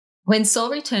When Saul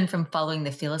returned from following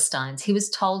the Philistines, he was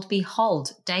told,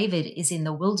 "Behold, David is in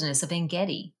the wilderness of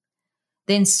Engedi."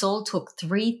 Then Saul took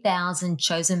 3,000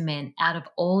 chosen men out of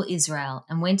all Israel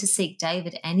and went to seek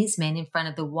David and his men in front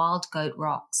of the Wildgoats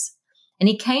Rocks. And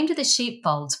he came to the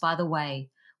sheepfolds by the way,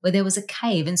 where there was a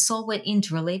cave, and Saul went in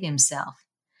to relieve himself.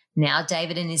 Now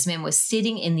David and his men were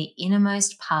sitting in the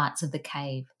innermost parts of the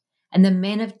cave. And the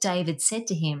men of David said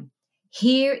to him,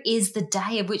 "Here is the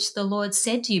day of which the Lord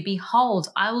said to you, Behold,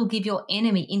 I will give your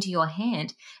enemy into your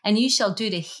hand, and you shall do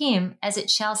to him as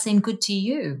it shall seem good to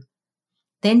you."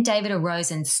 Then David arose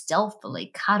and stealthily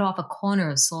cut off a corner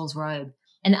of Saul's robe.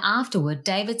 And afterward,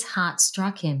 David's heart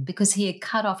struck him because he had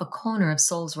cut off a corner of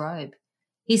Saul's robe.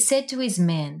 He said to his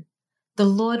men, "The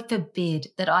Lord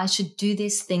forbid that I should do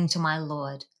this thing to my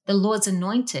Lord, the Lord's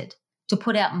anointed, to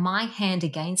put out my hand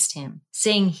against him,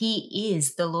 seeing he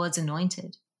is the Lord's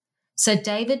anointed." So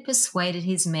David persuaded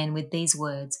his men with these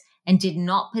words and did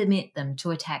not permit them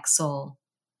to attack Saul.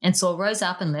 And Saul rose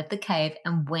up and left the cave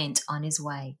and went on his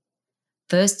way.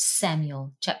 1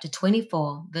 Samuel chapter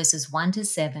 24, verses 1 to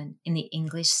 7 in the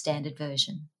English Standard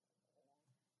Version.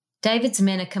 David's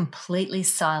men are completely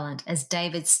silent as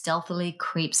David stealthily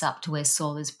creeps up to where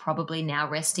Saul is probably now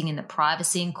resting in the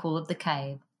privacy and cool of the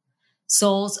cave.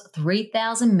 Saul's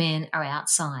 3,000 men are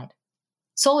outside.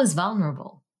 Saul is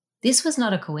vulnerable. This was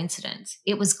not a coincidence.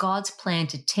 It was God's plan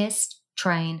to test,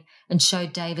 train, and show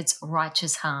David's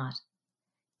righteous heart.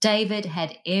 David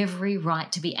had every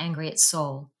right to be angry at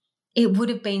Saul. It would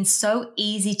have been so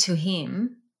easy to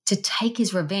him to take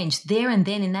his revenge there and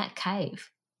then in that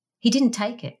cave. He didn't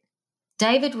take it.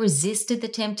 David resisted the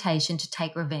temptation to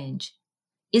take revenge.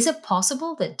 Is it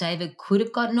possible that David could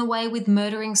have gotten away with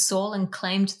murdering Saul and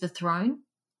claimed the throne?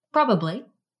 Probably.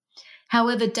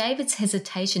 However, David's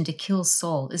hesitation to kill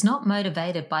Saul is not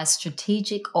motivated by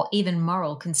strategic or even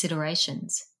moral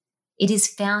considerations. It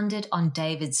is founded on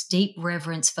David's deep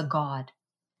reverence for God.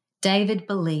 David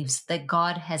believes that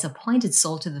God has appointed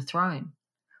Saul to the throne.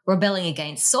 Rebelling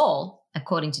against Saul,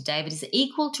 according to David, is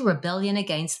equal to rebellion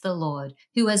against the Lord,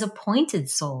 who has appointed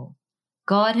Saul.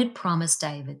 God had promised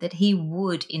David that he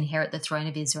would inherit the throne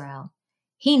of Israel.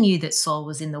 He knew that Saul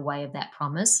was in the way of that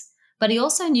promise, but he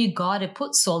also knew God had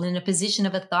put Saul in a position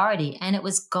of authority, and it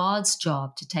was God's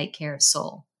job to take care of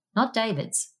Saul, not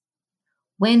David's.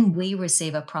 When we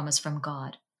receive a promise from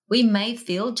God, we may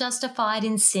feel justified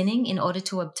in sinning in order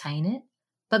to obtain it,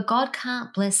 but God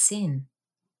can't bless sin.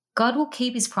 God will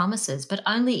keep his promises, but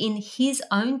only in his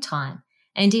own time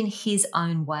and in his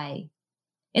own way.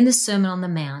 In the Sermon on the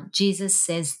Mount, Jesus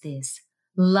says this,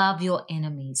 "Love your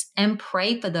enemies and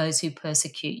pray for those who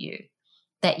persecute you,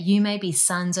 that you may be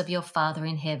sons of your Father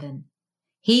in heaven.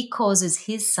 He causes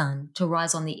his sun to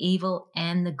rise on the evil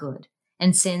and the good,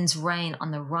 and sends rain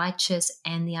on the righteous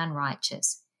and the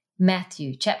unrighteous."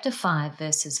 Matthew chapter 5,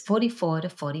 verses 44 to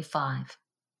 45.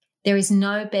 There is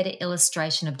no better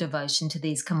illustration of devotion to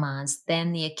these commands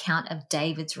than the account of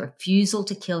David's refusal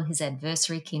to kill his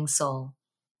adversary, King Saul.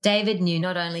 David knew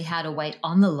not only how to wait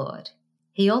on the Lord,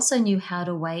 he also knew how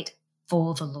to wait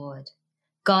for the Lord.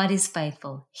 God is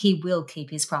faithful. He will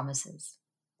keep his promises.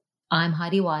 I'm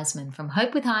Heidi Wiseman from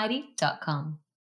hopewithheidi.com.